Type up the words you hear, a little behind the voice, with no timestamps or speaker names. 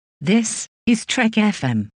This is Trek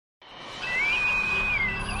FM.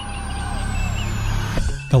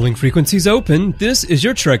 Calling frequencies open. This is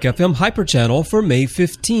your Trek FM Hyperchannel for May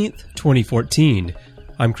 15th, 2014.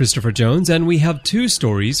 I'm Christopher Jones, and we have two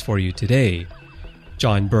stories for you today.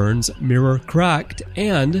 John Byrne's Mirror Cracked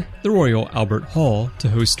and the Royal Albert Hall to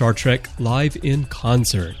host Star Trek live in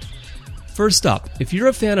concert. First up, if you're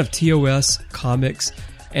a fan of TOS, comics,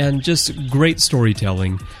 and just great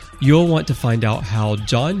storytelling, you'll want to find out how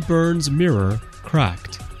John Byrne's Mirror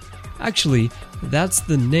cracked. Actually, that's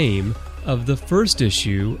the name of the first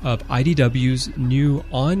issue of IDW's new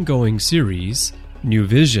ongoing series, New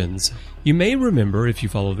Visions. You may remember, if you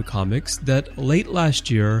follow the comics, that late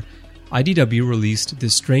last year, IDW released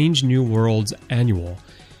the Strange New Worlds Annual.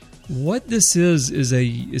 What this is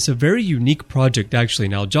a very unique project, actually.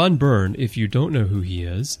 Now, John Byrne, if you don't know who he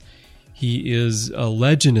is a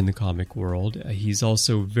legend in the comic world. He's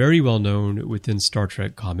also very well known within Star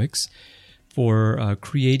Trek comics for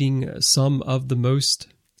creating some of the most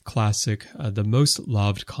classic, the most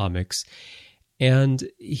loved comics. And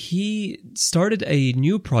he started a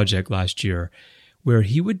new project last year where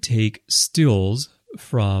he would take stills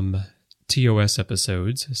from TOS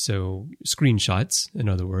episodes, so screenshots, in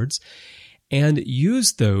other words, and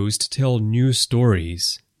use those to tell new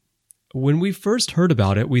stories. When we first heard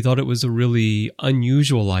about it, we thought it was a really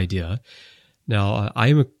unusual idea. Now, I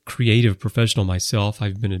am a creative professional myself.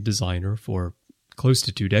 I've been a designer for close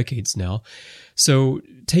to 2 decades now. So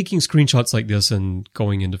taking screenshots like this and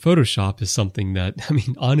going into Photoshop is something that,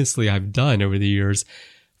 honestly, I've done over the years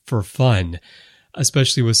for fun,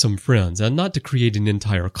 especially with some friends. And not to create an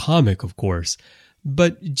entire comic, of course,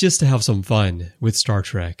 but just to have some fun with Star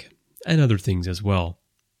Trek and other things as well.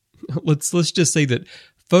 Let's just say that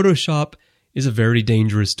Photoshop is a very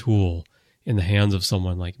dangerous tool in the hands of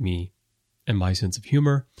someone like me and my sense of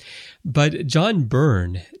humor. But John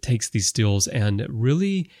Byrne takes these stills and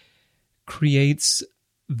really creates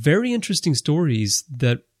very interesting stories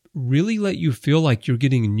that really let you feel like you're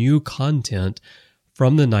getting new content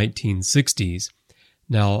from the 1960s.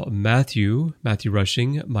 Now, Matthew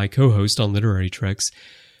Rushing, my co-host on Literary Treks,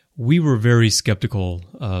 we were very skeptical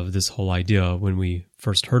of this whole idea when we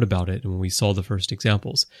first heard about it and when we saw the first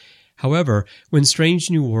examples. However, when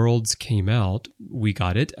Strange New Worlds came out, we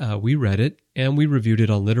got it, we read it, and we reviewed it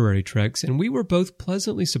on Literary Treks, and we were both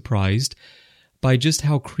pleasantly surprised by just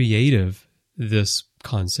how creative this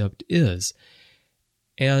concept is.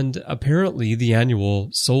 And apparently the annual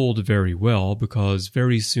sold very well because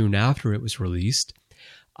very soon after it was released,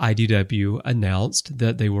 IDW announced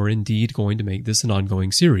that they were indeed going to make this an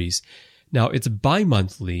ongoing series. Now, it's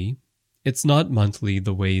bi-monthly. It's not monthly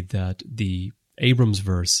the way that the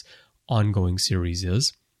Abrams-verse ongoing series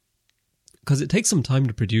is, because it takes some time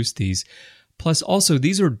to produce these. Plus, also,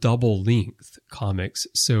 these are double-length comics,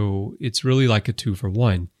 so it's really like a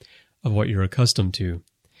 2-for-1 of what you're accustomed to.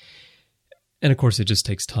 And of course, it just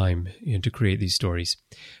takes time to create these stories.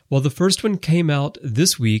 Well, the first one came out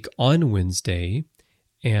this week on Wednesday,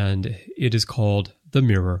 and it is called The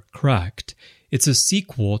Mirror Cracked. It's a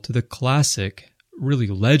sequel to the classic, really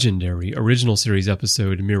legendary original series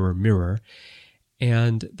episode Mirror Mirror.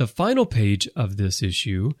 And the final page of this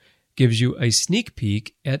issue gives you a sneak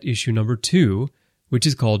peek at issue number 2, which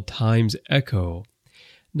is called Time's Echo.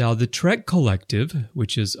 Now, the Trek Collective,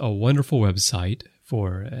 which is a wonderful website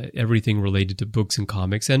for everything related to books and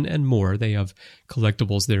comics and more, they have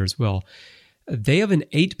collectibles there as well. They have an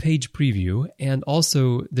 8-page preview, and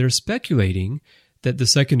also they're speculating that the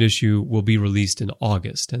second issue will be released in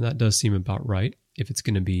August, and that does seem about right if it's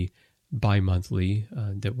going to be bi-monthly,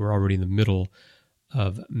 that we're already in the middle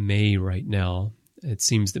of May right now. It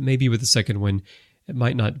seems that maybe with the second one, it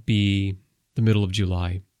might not be the middle of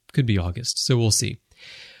July. It could be August, so we'll see.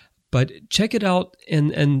 But check it out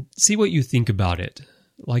and see what you think about it.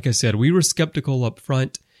 Like I said, we were skeptical up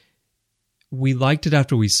front. We liked it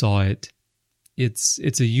after we saw it.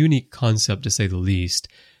 It's a unique concept, to say the least.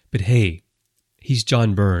 But hey, he's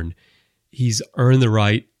John Byrne. He's earned the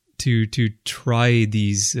right to try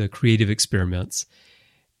these creative experiments.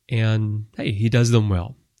 And hey, he does them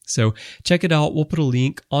well. So check it out. We'll put a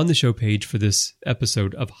link on the show page for this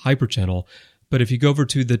episode of Hyperchannel. But if you go over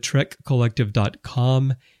to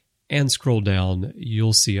thetrekcollective.com and scroll down,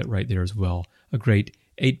 you'll see it right there as well. A great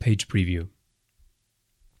 8-page preview.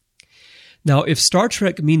 Now, if Star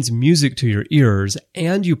Trek means music to your ears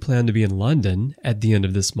and you plan to be in London at the end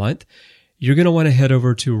of this month, you're going to want to head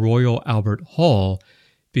over to Royal Albert Hall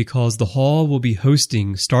because the hall will be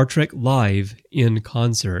hosting Star Trek Live in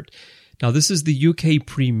Concert. Now, this is the UK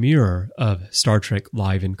premiere of Star Trek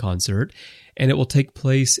Live in Concert, and it will take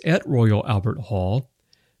place at Royal Albert Hall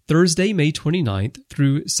Thursday, May 29th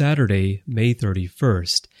through Saturday, May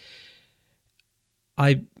 31st.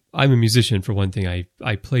 I'm a musician, for one thing.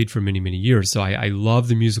 I played for many, many years, so I love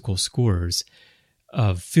the musical scores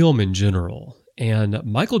of film in general. And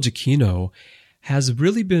Michael Giacchino has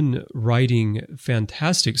really been writing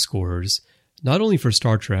fantastic scores, not only for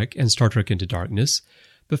Star Trek and Star Trek Into Darkness,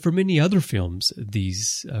 but for many other films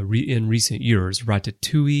in recent years.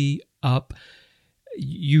 Ratatouille, Up,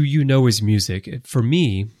 you know his music. For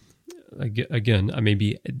me, again, I may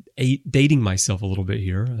be dating myself a little bit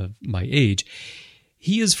here of my age.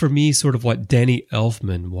 He is, for me, sort of what Danny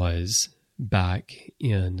Elfman was back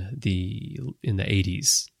in the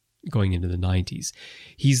 80s, going into the 90s.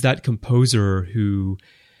 He's that composer who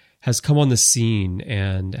has come on the scene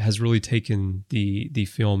and has really taken the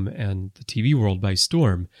film and the TV world by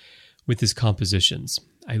storm with his compositions.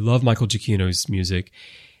 I love Michael Giacchino's music.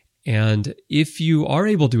 And if you are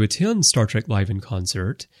able to attend Star Trek Live in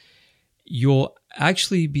Concert, you'll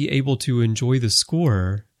actually be able to enjoy the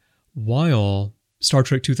score while Star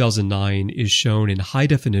Trek 2009 is shown in high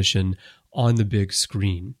definition on the big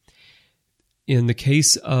screen. In the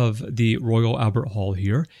case of the Royal Albert Hall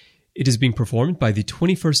here, it is being performed by the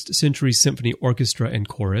 21st Century Symphony Orchestra and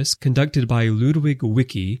Chorus, conducted by Ludwig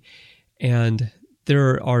Wicki, and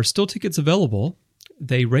there are still tickets available.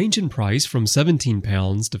 They range in price from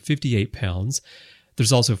 £17 to £58.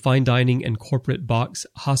 There's also fine dining and corporate box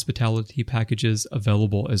hospitality packages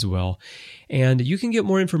available as well. And you can get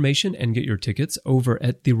more information and get your tickets over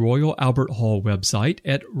at the Royal Albert Hall website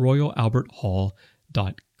at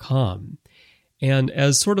royalalberthall.com. And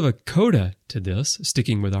as sort of a coda to this,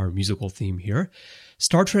 sticking with our musical theme here,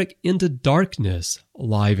 Star Trek Into Darkness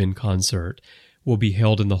Live in Concert will be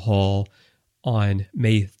held in the hall on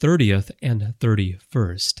May 30th and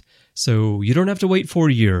 31st. So you don't have to wait 4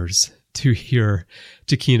 years to hear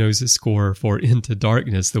Giacchino's score for Into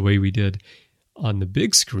Darkness the way we did on the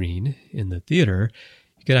big screen in the theater.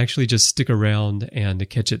 You can actually just stick around and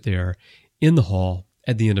catch it there in the hall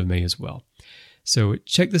at the end of May as well. So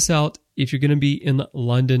check this out if you're going to be in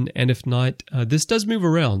London, and if not, this does move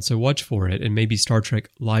around, so watch for it, and maybe Star Trek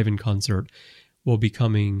Live in Concert will be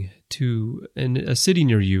coming to a city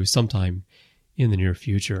near you sometime in the near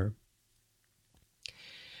future.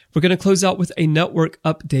 We're going to close out with a network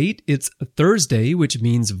update. It's Thursday, which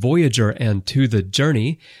means Voyager and To the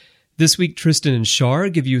Journey. This week, Tristan and Shar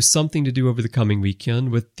give you something to do over the coming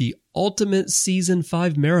weekend with the Ultimate Season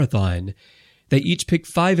 5 Marathon. They each pick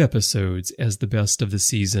 5 episodes as the best of the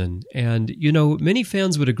season. And, many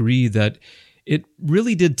fans would agree that it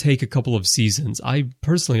really did take a couple of seasons. I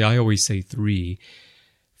always say 3,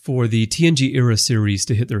 for the TNG era series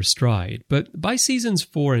to hit their stride. But by seasons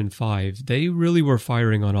 4 and 5, they really were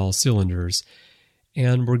firing on all cylinders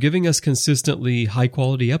and were giving us consistently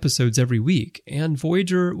high-quality episodes every week. And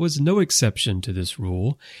Voyager was no exception to this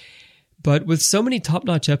rule. But with so many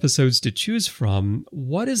top-notch episodes to choose from,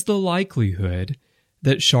 what is the likelihood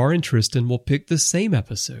that Shar and Tristan will pick the same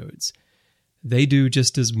episodes? They do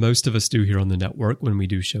just as most of us do here on the network when we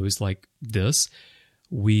do shows like this.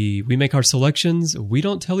 We make our selections. We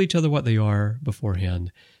don't tell each other what they are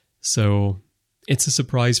beforehand. So it's a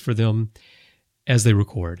surprise for them as they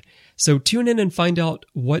record. So tune in and find out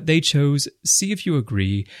what they chose. See if you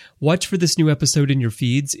agree. Watch for this new episode in your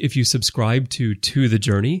feeds if you subscribe to the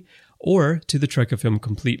Journey or to the Trek FM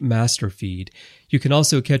Complete Master feed. You can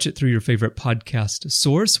also catch it through your favorite podcast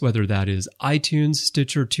source, whether that is iTunes,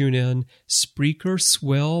 Stitcher, TuneIn, Spreaker,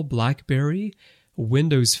 Swell, BlackBerry,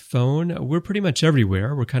 Windows Phone. We're pretty much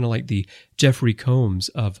everywhere. We're kind of like the Jeffrey Combs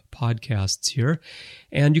of podcasts here.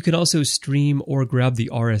 And you can also stream or grab the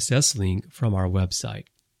RSS link from our website.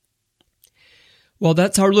 Well,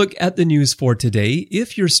 that's our look at the news for today.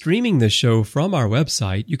 If you're streaming this show from our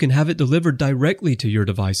website, you can have it delivered directly to your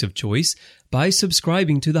device of choice by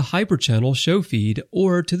subscribing to the Hyperchannel show feed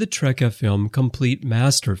or to the Trek FM Complete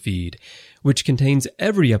Master feed, which contains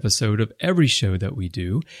every episode of every show that we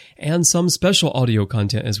do, and some special audio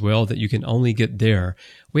content as well that you can only get there.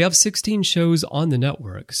 We have 16 shows on the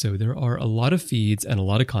network, so there are a lot of feeds and a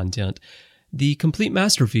lot of content. The Complete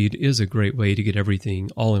Master feed is a great way to get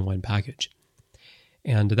everything all in one package.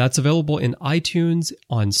 And that's available in iTunes,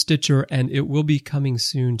 on Stitcher, and it will be coming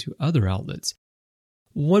soon to other outlets.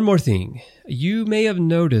 One more thing. You may have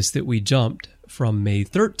noticed that we jumped from May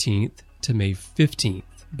 13th to May 15th.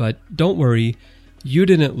 But don't worry, you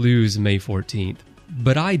didn't lose May 14th.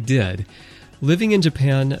 But I did. Living in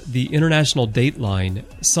Japan, the international dateline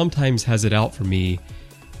sometimes has it out for me.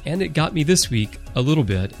 And it got me this week a little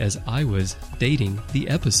bit as I was dating the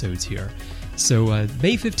episodes here. So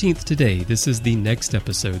May 15th today, this is the next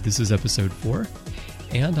episode. This is episode 4.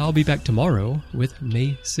 and I'll be back tomorrow with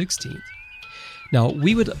May 16th. Now,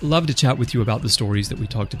 we would love to chat with you about the stories that we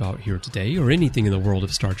talked about here today or anything in the world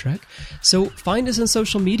of Star Trek. So find us on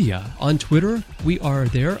social media. On Twitter, we are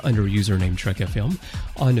there under username TrekFM.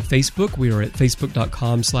 On Facebook, we are at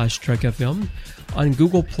facebook.com/TrekFM. On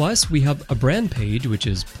Google Plus, we have a brand page, which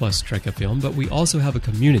is Plus TrekFM, but we also have a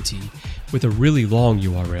community with a really long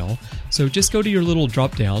URL. So just go to your little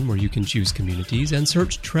drop down where you can choose communities and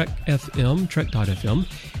search Trek FM, Trek.fm,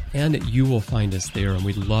 and you will find us there. And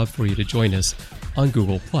we'd love for you to join us on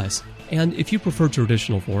Google Plus. And if you prefer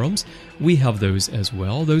traditional forums, we have those as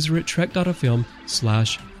well. Those are at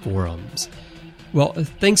trek.fm/forums. Well,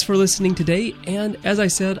 thanks for listening today. And as I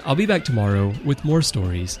said, I'll be back tomorrow with more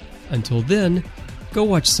stories. Until then, go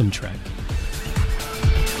watch some Trek.